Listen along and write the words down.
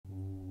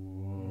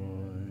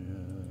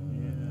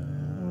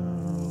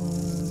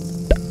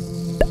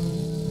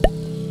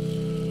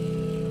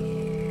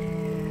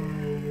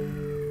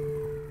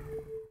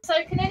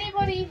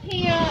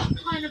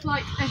of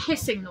like a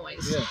hissing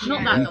noise,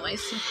 not that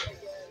noise.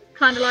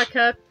 Kind of like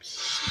a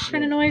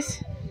kind of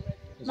noise.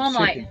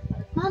 Marmite.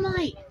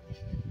 Marmite.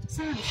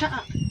 Sam, shut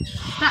up.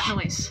 That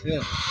noise.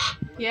 Yeah.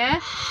 Yeah.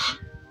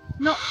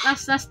 Not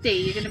that's D.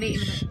 You're gonna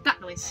meet him in that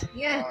noise.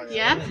 Yeah.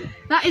 Yeah.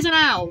 That is an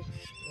owl.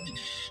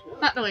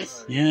 That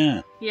noise.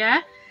 Yeah.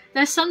 Yeah.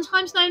 They're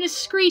sometimes known as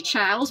screech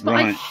owls, but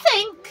I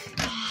think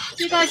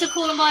you guys are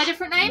calling by a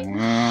different name.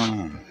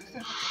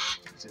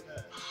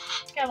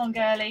 Go on,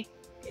 girly.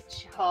 Good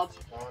job.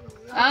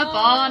 A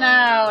barn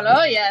owl.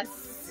 Oh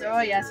yes.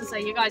 Oh yes. So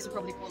you guys will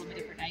probably call them a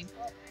different name.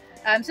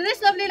 So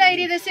this lovely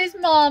lady, this is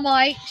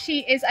Marmite. She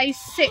is a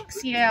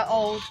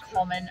 6-year-old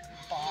common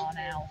barn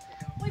owl.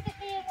 With her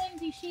here,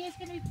 Wendy, she is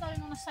going to be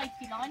flown on a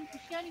safety line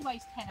because she only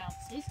weighs 10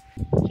 ounces.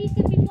 She's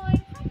going to be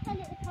flying her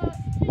little perch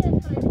to her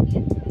phone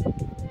here.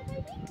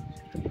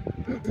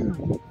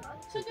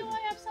 So do I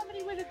have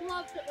somebody with a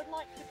glove that would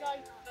like to go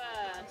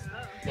first?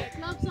 Yeah,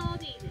 gloves are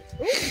needed.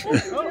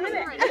 Hurry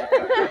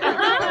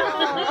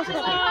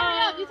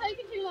up, you're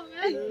taking too long,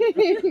 man.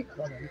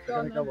 Go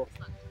on, then.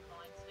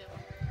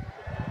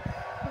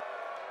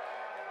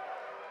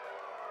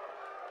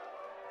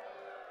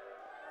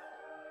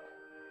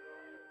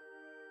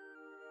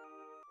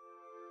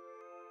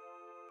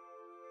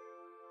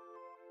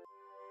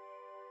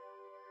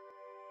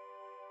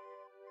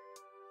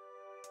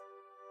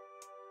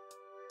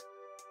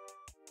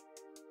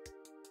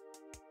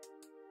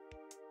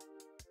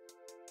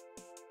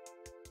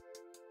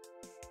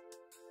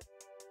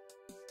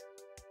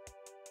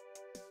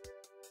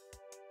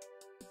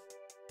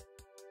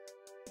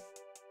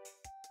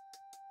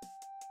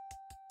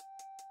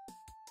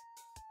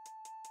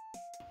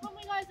 When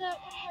we guys are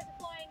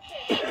flying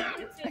here,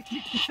 it's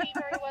be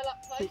very well up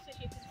close, as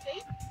you can see.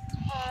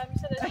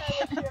 So there's no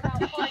issue about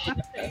finding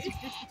the food.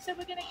 So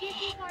we're going to give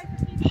you guys a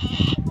few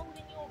minutes to hold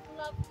in your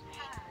gloved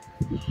hand.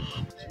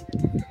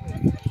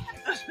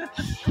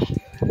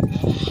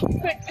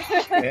 Quick.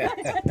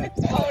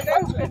 Hold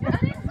open.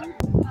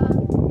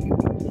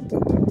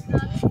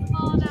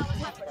 Now was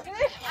having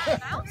a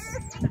mouse.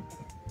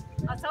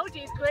 I told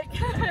you he's quick.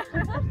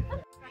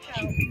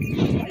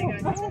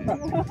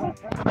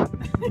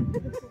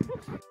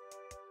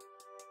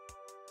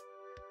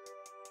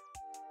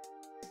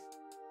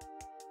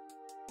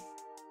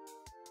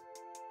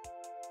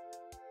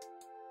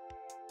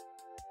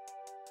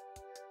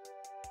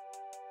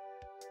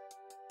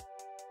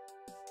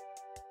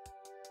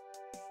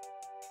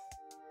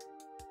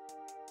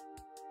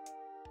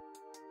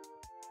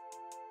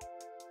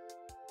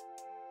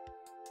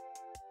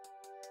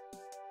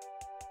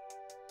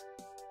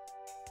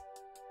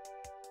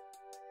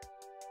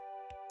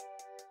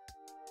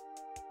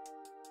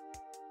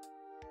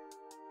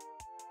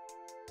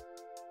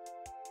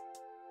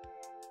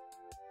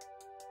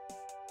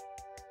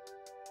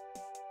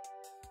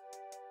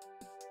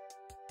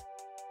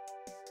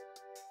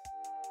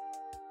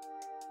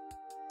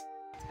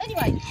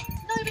 Anyway,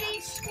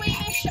 nobody's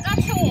squeamish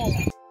at all.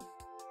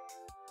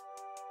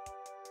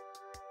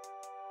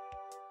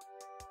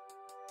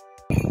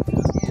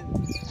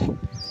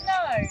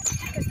 No,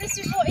 because this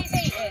is what he's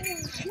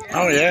eating.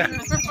 Oh yeah.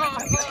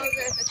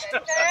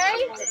 Okay.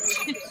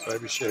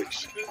 Baby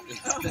chicks.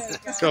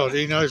 God,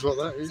 he knows what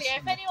that is. So yeah,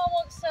 if anyone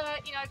wants to,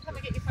 come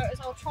and get your photos,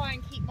 I'll try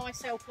and keep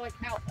myself like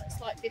out at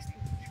slight distance.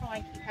 Try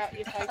and keep out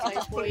your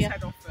photos for you.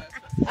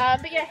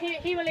 But yeah,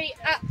 he will eat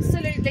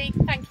absolutely.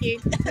 Thank you.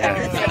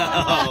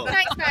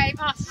 Thanks, babe.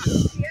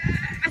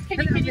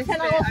 Can you tell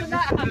how often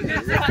that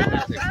happens?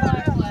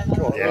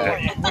 Yeah,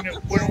 you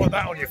wouldn't want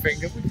that on your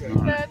finger, would you?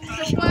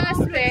 The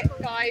worst bit,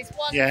 guys.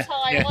 One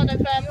time, one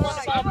of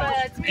our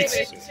birds bit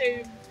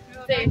into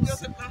this.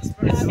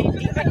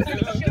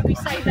 Should we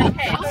say the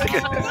head?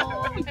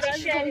 And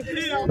he shared it with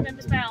the staff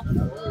member's mouth.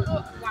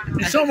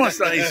 It's almost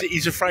like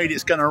he's afraid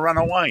it's going to run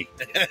away.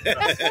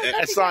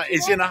 It's like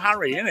he's in a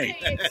hurry, isn't he?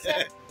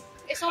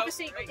 It's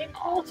obviously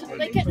important that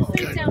they get the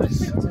food down as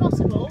quick as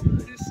possible.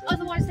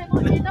 Otherwise, there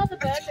might be another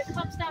bird that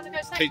comes down and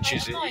goes.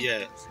 Pinches it,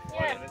 yeah.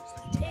 Yeah,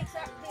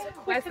 exactly. The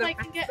quicker they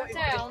can get them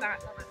down, the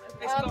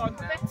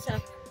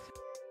better.